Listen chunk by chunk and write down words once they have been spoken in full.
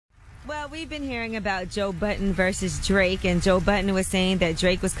Well, we've been hearing about Joe Budden versus Drake, and Joe Budden was saying that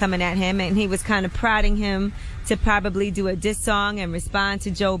Drake was coming at him, and he was kind of prodding him to probably do a diss song and respond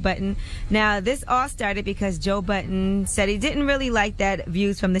to Joe Budden. Now, this all started because Joe Budden said he didn't really like that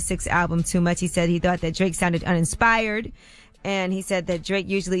Views from the Sixth album too much. He said he thought that Drake sounded uninspired. And he said that Drake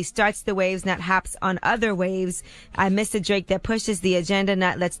usually starts the waves, not hops on other waves. I miss a Drake that pushes the agenda,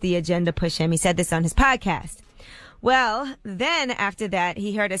 not lets the agenda push him. He said this on his podcast. Well, then after that,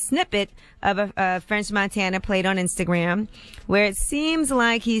 he heard a snippet of a French Montana played on Instagram where it seems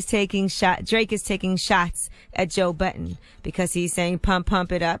like Drake is taking shots at Joe Budden because he's saying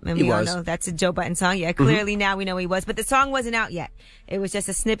pump it up. And we all know that's a Joe Budden song. Yeah, clearly now we know he was. But the song wasn't out yet. It was just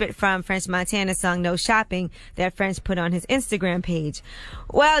a snippet from French Montana's song No Shopping that French put on his Instagram page.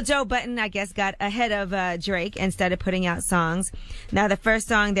 Well, Joe Budden, I guess, got ahead of Drake and started putting out songs. Now, the first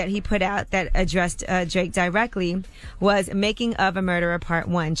song that he put out that addressed Drake directly was Making of a Murderer Part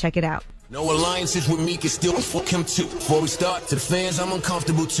 1. Check it out. No alliances with me can still fuck him too. Before we start, to the fans, I'm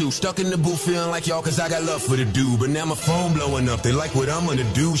uncomfortable too. Stuck in the booth feeling like y'all cause I got love for the dude. But now my phone blowing up, they like what I'm gonna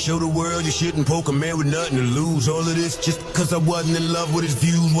do. Show the world you shouldn't poke a man with nothing to lose. All of this just cause I wasn't in love with his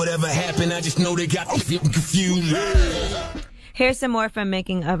views. Whatever happened, I just know they got me confused. Here's some more from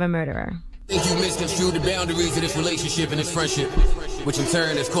Making of a Murderer. I think you misconstrued the boundaries of this relationship and this friendship, which in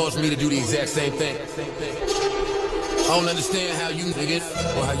turn has caused me to do the exact same thing. I don't understand how you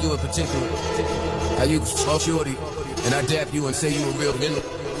niggas, or how you in particular, how you fuck shorty, and I dap you and say you a real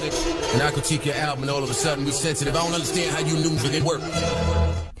nigga, and I critique your album and all of a sudden be sensitive. I don't understand how you knew it didn't work.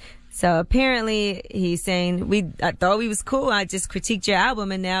 So apparently he's saying, I thought we was cool. I just critiqued your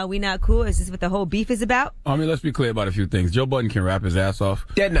album and now we not cool. Is this what the whole beef is about? I mean, let's be clear about a few things. Joe Budden can rap his ass off.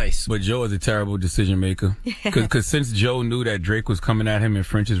 Dead nice. But Joe is a terrible decision maker. Because since Joe knew that Drake was coming at him in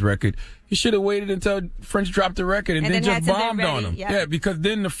French's record, he should have waited until French dropped the record and then just bombed on him. Yeah, because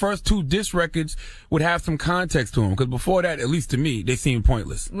then the first two diss records would have some context to him. Because before that, at least to me, they seemed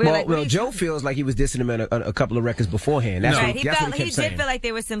pointless. Well, Joe feels like he was dissing him in a couple of records beforehand. That's right. What He did feel like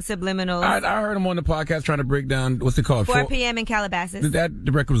there was some subliminals. I heard him on the podcast trying to break down, what's it called? 4 p.m. in Calabasas.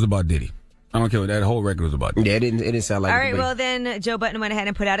 The record was about Diddy. I don't care what that whole record was about. Yeah, it didn't sound like. All right, well then Joe Budden went ahead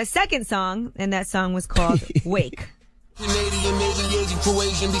and put out a second song, and that song was called Wake. Canadian, maybe Asian,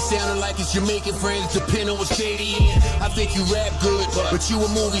 Croatian, be sounding like it's Jamaican friends, depend on what state he in. I think you rap good, but you a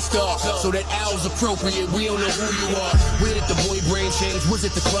movie star, so that L's appropriate, we don't know who you are. Where did the boy brain change, was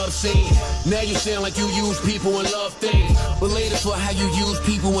it the club scene? Now you sound like you use people and love things, but later for how you use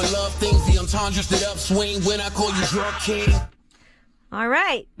people and love things, the entendres that upswing when I call you drug king. All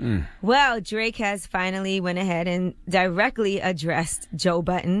right. Well, Drake has finally went ahead and directly addressed Joe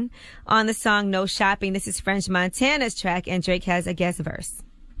Budden on the song No Shopping. This is French Montana's track, and Drake has a guest verse.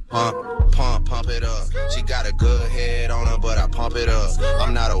 Pump it up. She got a good head on her, but I pump it up.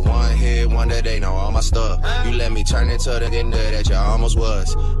 I'm not a one-hit wonder, they know all my stuff. You let me turn into the nigga that you almost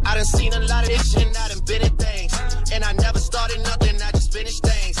was. I done seen a lot of this shit, I done been in things. And I never started nothing, I just finished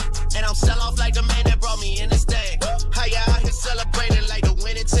things. And I'm sell off like the man that brought me in this thing. How you out here celebrating like the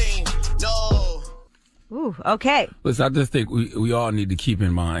winning team? No. Ooh, okay. Listen, I just think we all need to keep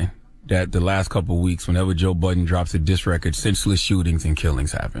in mind that the last couple of weeks, whenever Joe Budden drops a diss record, senseless shootings and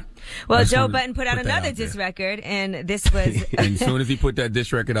killings happen. Well, Joe Budden put out another diss record, and this was... And as soon as he put that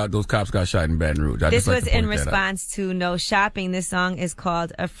diss record out, those cops got shot in Baton Rouge. This was in response to No Shopping. This song is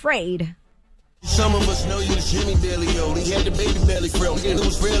called Afraid. Some of us know you was Jimmy Daly old. He had the baby belly fro. It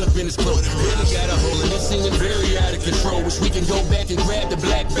was real up in his clothes. Really got a hold and it's seeming very out of control. Wish we can go back and grab the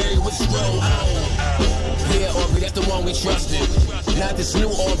Blackberry with the scroll. Yeah, Aubrey, that's the one we trusted. Not this new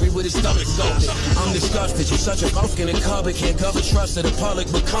Aubrey with his stomach sculpted. I'm disgusted. You're such a pumpkin and cupboard. Can't cover trust of the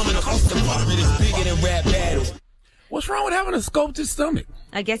public. Becoming a host department is bigger than rap battles. What's wrong with having a sculpted stomach?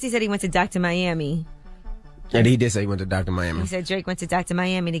 I guess he said he went to Dr. Miami. And he did say he went to Dr. Miami. He said Drake went to Dr.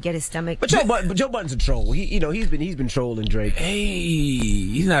 Miami to get his stomach. But Joe Budden's a troll. He's been trolling Drake. Hey,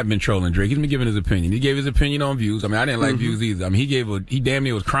 he's not been trolling Drake. He's been giving his opinion. He gave his opinion on Views. I mean, I didn't like Views either. I mean, he damn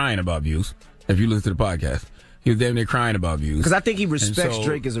near was crying about Views. If you listen to the podcast, he was damn near crying about Views. Because I think he respects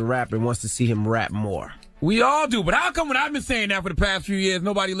Drake as a rapper and wants to see him rap more. We all do. But how come when I've been saying that for the past few years,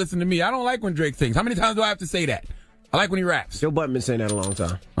 nobody listened to me? I don't like when Drake sings. How many times do I have to say that? I like when he raps. Joe Budden been saying that a long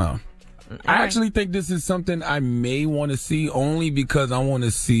time. Oh. I actually think this is something I may want to see only because I want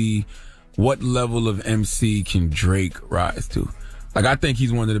to see what level of MC can Drake rise to. Like, I think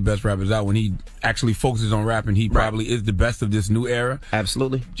he's one of the best rappers out. When he actually focuses on rapping, he probably is the best of this new era.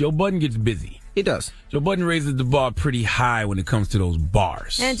 Absolutely. Joe Budden gets busy. He does. Joe Budden raises the bar pretty high when it comes to those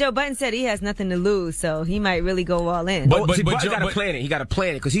bars. And Joe Budden said he has nothing to lose, so he might really go all in. But Budden got to plan it. He got to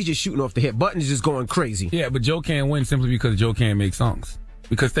plan it because he's just shooting off the hip. Budden's just going crazy. Yeah, but Joe can't win simply because Joe can't make songs.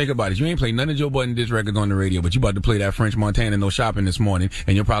 Because think about it. You ain't played none of Joe Budden diss records on the radio, but you about to play that French Montana No Shopping this morning,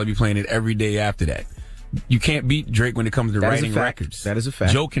 and you'll probably be playing it every day after that. You can't beat Drake when it comes to writing records. That is a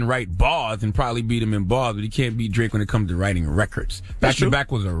fact. Joe can write bars and probably beat him in bars, but he can't beat Drake when it comes to writing records. Back to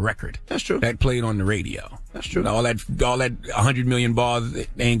Back was a record. That's true. That played on the radio. That's true. All that 100 million bars, they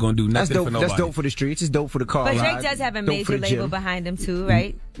ain't gonna do nothing for nobody. That's dope for the streets. It's dope for the car. But Drake does have a major label behind him too,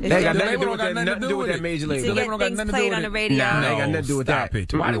 right? They got nothing to do with that major label. To get things played on the radio. Nah, they got nothing to do with that.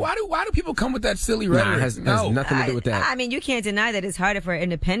 Why do people come with that silly rhetoric? It has nothing to do with that. I mean, you can't deny that it's harder for an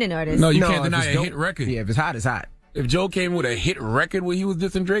independent artist. No, you can't deny a hit record. Yeah, if it's hot, it's hot. If Joe came with a hit record where he was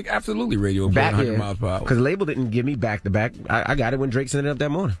dissing Drake, absolutely radio would play 100 miles per hour. Because the label didn't give me back to back. I got it when Drake sent it up that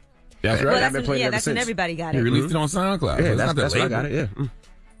morning. That's right. Well, that's when everybody got it. He released it on SoundCloud. Yeah, so that's why I got it, yeah.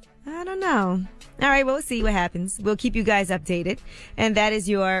 I don't know. All right, well, we'll see what happens. We'll keep you guys updated. And that is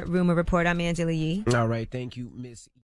your Rumor Report. I'm Angela Yee. All right, thank you, Miss